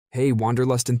Hey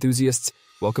wanderlust enthusiasts,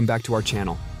 welcome back to our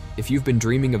channel. If you've been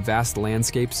dreaming of vast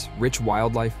landscapes, rich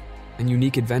wildlife, and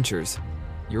unique adventures,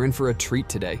 you're in for a treat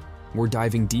today. We're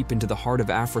diving deep into the heart of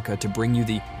Africa to bring you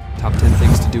the top 10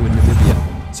 things to do in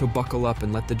Namibia. So buckle up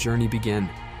and let the journey begin.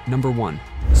 Number 1.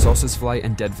 Sossusvlei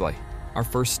and Deadvlei. Our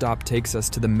first stop takes us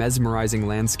to the mesmerizing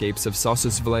landscapes of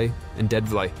Sossusvlei and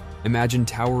Deadvlei. Imagine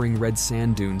towering red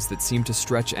sand dunes that seem to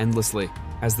stretch endlessly.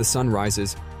 As the sun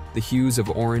rises, the hues of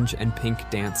orange and pink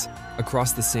dance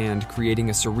across the sand, creating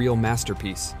a surreal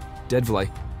masterpiece.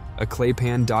 Deadvlei, a clay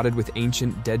pan dotted with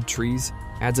ancient dead trees,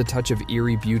 adds a touch of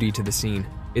eerie beauty to the scene.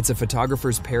 It's a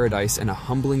photographer's paradise and a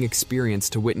humbling experience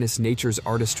to witness nature's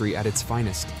artistry at its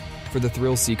finest. For the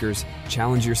thrill seekers,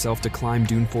 challenge yourself to climb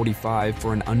Dune 45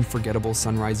 for an unforgettable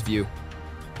sunrise view.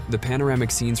 The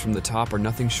panoramic scenes from the top are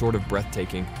nothing short of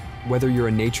breathtaking. Whether you're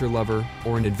a nature lover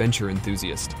or an adventure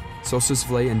enthusiast,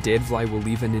 Sossusvlei and Deadvlei will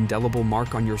leave an indelible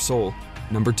mark on your soul.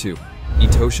 Number 2.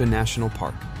 Etosha National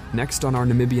Park. Next on our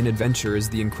Namibian adventure is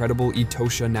the incredible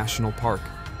Etosha National Park,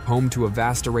 home to a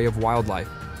vast array of wildlife,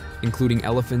 including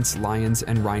elephants, lions,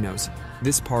 and rhinos.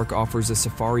 This park offers a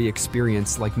safari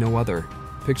experience like no other.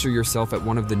 Picture yourself at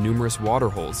one of the numerous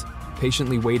waterholes,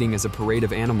 patiently waiting as a parade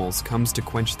of animals comes to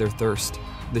quench their thirst.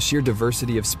 The sheer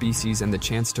diversity of species and the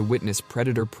chance to witness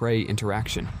predator-prey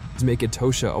interaction make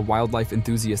Etosha a wildlife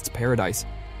enthusiast's paradise.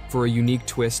 For a unique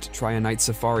twist, try a night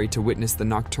safari to witness the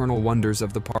nocturnal wonders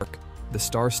of the park. The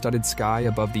star-studded sky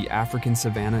above the African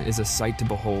savanna is a sight to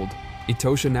behold.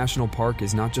 Etosha National Park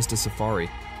is not just a safari,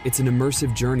 it's an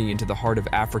immersive journey into the heart of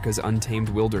Africa's untamed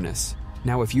wilderness.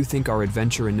 Now, if you think our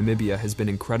adventure in Namibia has been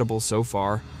incredible so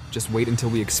far, just wait until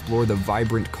we explore the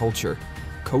vibrant culture,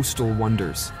 coastal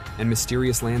wonders, and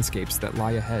mysterious landscapes that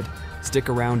lie ahead. Stick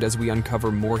around as we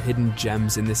uncover more hidden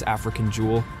gems in this African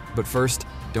jewel. But first,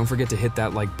 don't forget to hit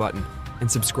that like button and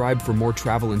subscribe for more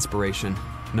travel inspiration.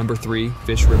 Number 3.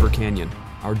 Fish River Canyon.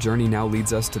 Our journey now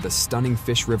leads us to the stunning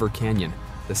Fish River Canyon,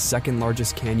 the second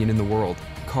largest canyon in the world,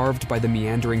 carved by the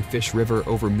meandering Fish River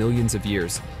over millions of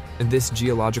years. And this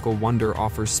geological wonder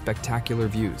offers spectacular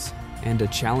views and a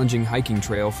challenging hiking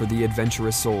trail for the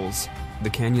adventurous souls. The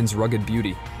canyon's rugged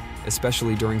beauty,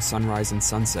 especially during sunrise and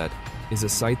sunset, is a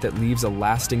sight that leaves a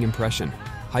lasting impression.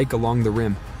 Hike along the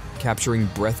rim, capturing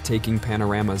breathtaking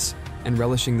panoramas and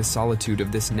relishing the solitude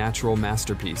of this natural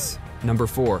masterpiece. Number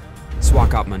 4.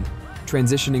 Swakopmund.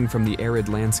 Transitioning from the arid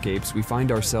landscapes, we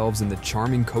find ourselves in the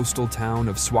charming coastal town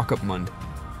of Swakopmund,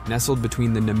 nestled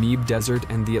between the Namib Desert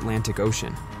and the Atlantic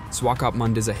Ocean.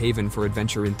 Swakopmund is a haven for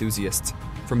adventure enthusiasts.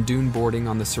 From dune boarding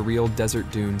on the surreal desert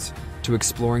dunes to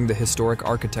exploring the historic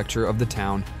architecture of the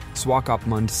town,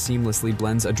 Swakopmund seamlessly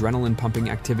blends adrenaline-pumping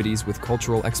activities with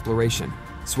cultural exploration.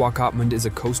 Swakopmund is a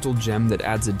coastal gem that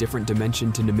adds a different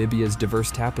dimension to Namibia's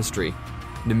diverse tapestry.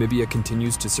 Namibia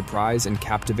continues to surprise and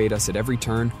captivate us at every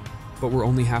turn, but we're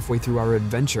only halfway through our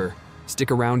adventure.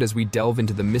 Stick around as we delve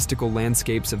into the mystical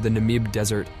landscapes of the Namib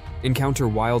Desert, encounter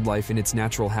wildlife in its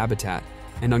natural habitat,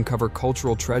 and uncover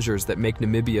cultural treasures that make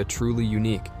Namibia truly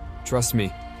unique. Trust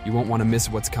me, you won't want to miss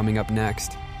what's coming up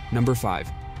next. Number 5.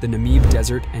 The Namib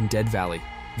Desert and Deadvlei.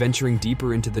 Venturing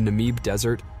deeper into the Namib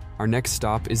Desert, our next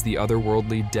stop is the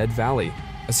otherworldly Deadvlei,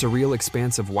 a surreal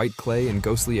expanse of white clay and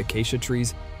ghostly acacia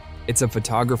trees. It's a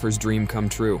photographer's dream come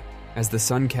true. As the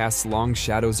sun casts long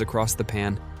shadows across the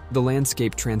pan, the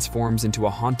landscape transforms into a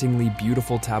hauntingly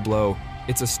beautiful tableau.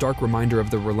 It's a stark reminder of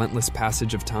the relentless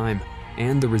passage of time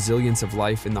and the resilience of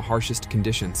life in the harshest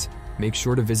conditions. Make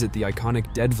sure to visit the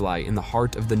iconic Deadvlei in the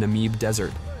heart of the Namib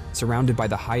Desert, surrounded by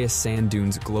the highest sand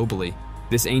dunes globally.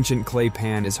 This ancient clay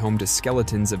pan is home to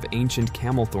skeletons of ancient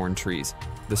camel thorn trees.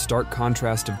 The stark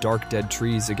contrast of dark dead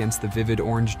trees against the vivid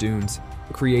orange dunes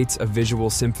creates a visual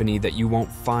symphony that you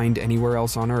won't find anywhere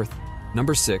else on Earth.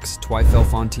 Number 6.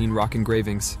 Tweefelfontein Rock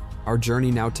Engravings. Our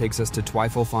journey now takes us to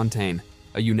Tweefelfontein,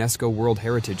 a UNESCO World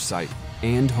Heritage Site,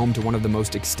 and home to one of the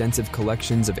most extensive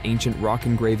collections of ancient rock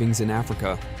engravings in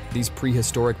Africa. These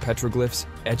prehistoric petroglyphs,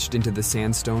 etched into the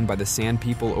sandstone by the Sand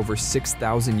People over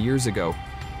 6,000 years ago,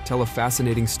 tell a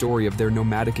fascinating story of their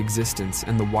nomadic existence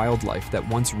and the wildlife that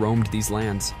once roamed these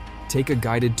lands. Take a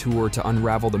guided tour to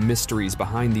unravel the mysteries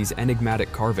behind these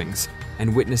enigmatic carvings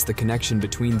and witness the connection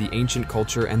between the ancient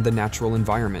culture and the natural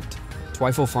environment.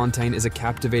 Tweefelfontein is a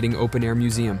captivating open-air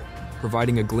museum,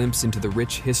 providing a glimpse into the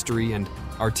rich history and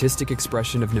artistic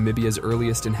expression of Namibia's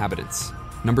earliest inhabitants.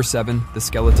 Number 7. The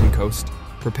Skeleton Coast.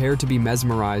 Prepare to be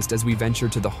mesmerized as we venture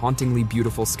to the hauntingly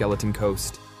beautiful Skeleton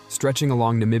Coast. Stretching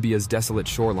along Namibia's desolate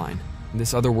shoreline,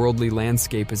 this otherworldly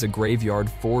landscape is a graveyard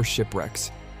for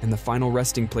shipwrecks and the final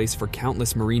resting place for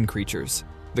countless marine creatures.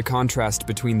 The contrast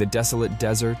between the desolate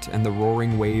desert and the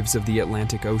roaring waves of the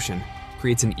Atlantic Ocean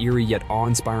creates an eerie yet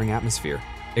awe-inspiring atmosphere.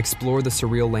 Explore the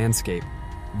surreal landscape,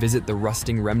 visit the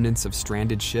rusting remnants of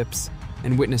stranded ships,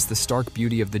 and witness the stark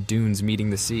beauty of the dunes meeting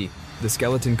the sea. The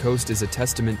Skeleton Coast is a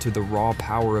testament to the raw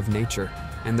power of nature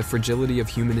and the fragility of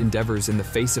human endeavors in the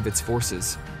face of its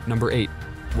forces. Number 8.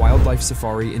 Wildlife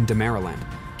Safari in Damaraland.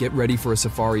 Get ready for a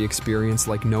safari experience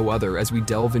like no other as we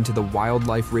delve into the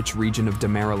wildlife-rich region of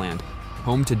Damaraland,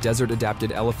 home to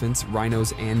desert-adapted elephants,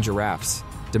 rhinos, and giraffes.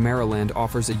 Damaraland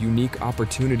offers a unique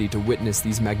opportunity to witness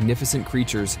these magnificent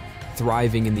creatures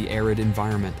thriving in the arid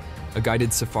environment. A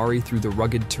guided safari through the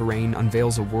rugged terrain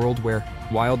unveils a world where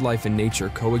wildlife and nature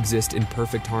coexist in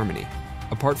perfect harmony.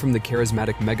 Apart from the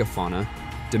charismatic megafauna,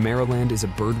 Damaraland is a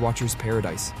birdwatcher's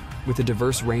paradise, with a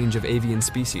diverse range of avian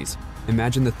species.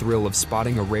 Imagine the thrill of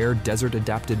spotting a rare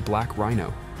desert-adapted black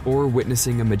rhino, or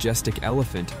witnessing a majestic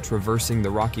elephant traversing the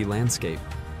rocky landscape.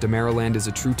 Damaraland is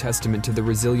a true testament to the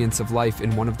resilience of life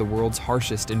in one of the world's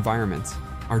harshest environments.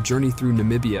 Our journey through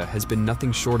Namibia has been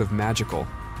nothing short of magical,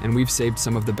 and we've saved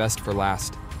some of the best for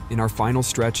last. In our final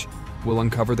stretch, we'll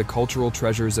uncover the cultural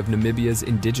treasures of Namibia's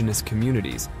indigenous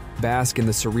communities, bask in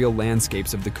the surreal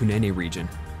landscapes of the Kunene region,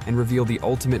 and reveal the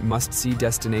ultimate must-see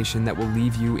destination that will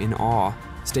leave you in awe.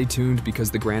 Stay tuned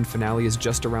because the grand finale is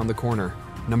just around the corner.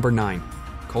 Number 9.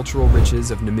 Cultural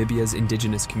riches of Namibia's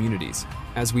indigenous communities.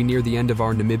 As we near the end of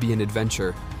our Namibian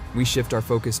adventure, we shift our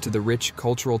focus to the rich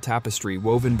cultural tapestry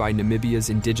woven by Namibia's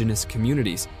indigenous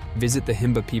communities. Visit the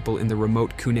Himba people in the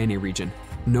remote Kunene region.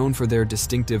 Known for their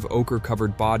distinctive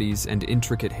ochre-covered bodies and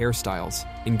intricate hairstyles,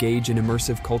 engage in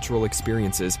immersive cultural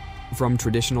experiences, from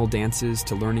traditional dances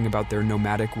to learning about their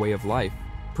nomadic way of life,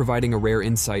 providing a rare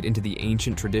insight into the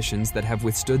ancient traditions that have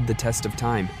withstood the test of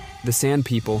time. The San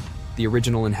people, the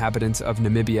original inhabitants of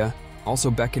Namibia,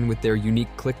 also beckon with their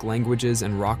unique click languages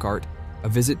and rock art. A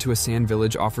visit to a San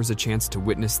village offers a chance to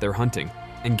witness their hunting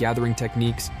and gathering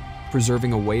techniques,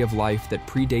 preserving a way of life that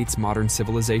predates modern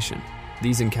civilization.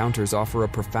 These encounters offer a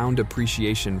profound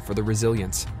appreciation for the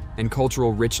resilience and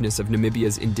cultural richness of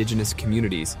Namibia's indigenous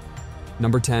communities.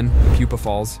 Number 10. Pupa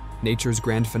Falls, nature's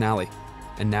grand finale.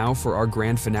 And now for our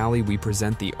grand finale, we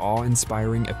present the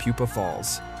awe-inspiring Pupa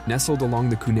Falls. Nestled along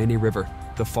the Kunene River,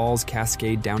 the falls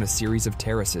cascade down a series of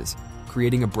terraces,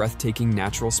 creating a breathtaking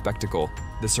natural spectacle.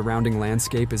 The surrounding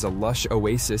landscape is a lush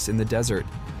oasis in the desert,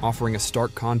 offering a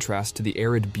stark contrast to the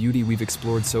arid beauty we've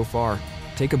explored so far.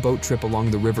 Take a boat trip along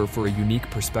the river for a unique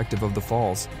perspective of the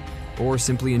falls, or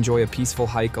simply enjoy a peaceful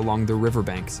hike along the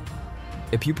riverbanks.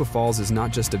 Pupa Falls is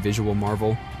not just a visual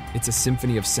marvel, it's a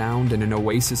symphony of sound and an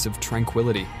oasis of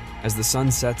tranquility. As the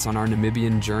sun sets on our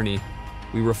Namibian journey,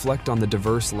 we reflect on the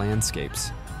diverse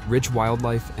landscapes, rich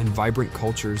wildlife, and vibrant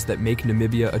cultures that make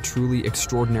Namibia a truly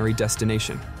extraordinary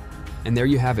destination. And there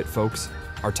you have it, folks,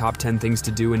 our top 10 things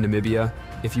to do in Namibia.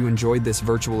 If you enjoyed this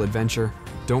virtual adventure,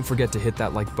 don't forget to hit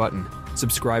that like button,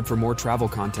 subscribe for more travel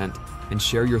content, and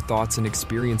share your thoughts and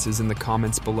experiences in the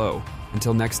comments below.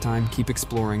 Until next time, keep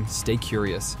exploring, stay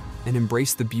curious, and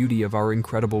embrace the beauty of our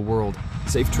incredible world.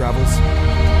 Safe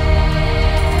travels.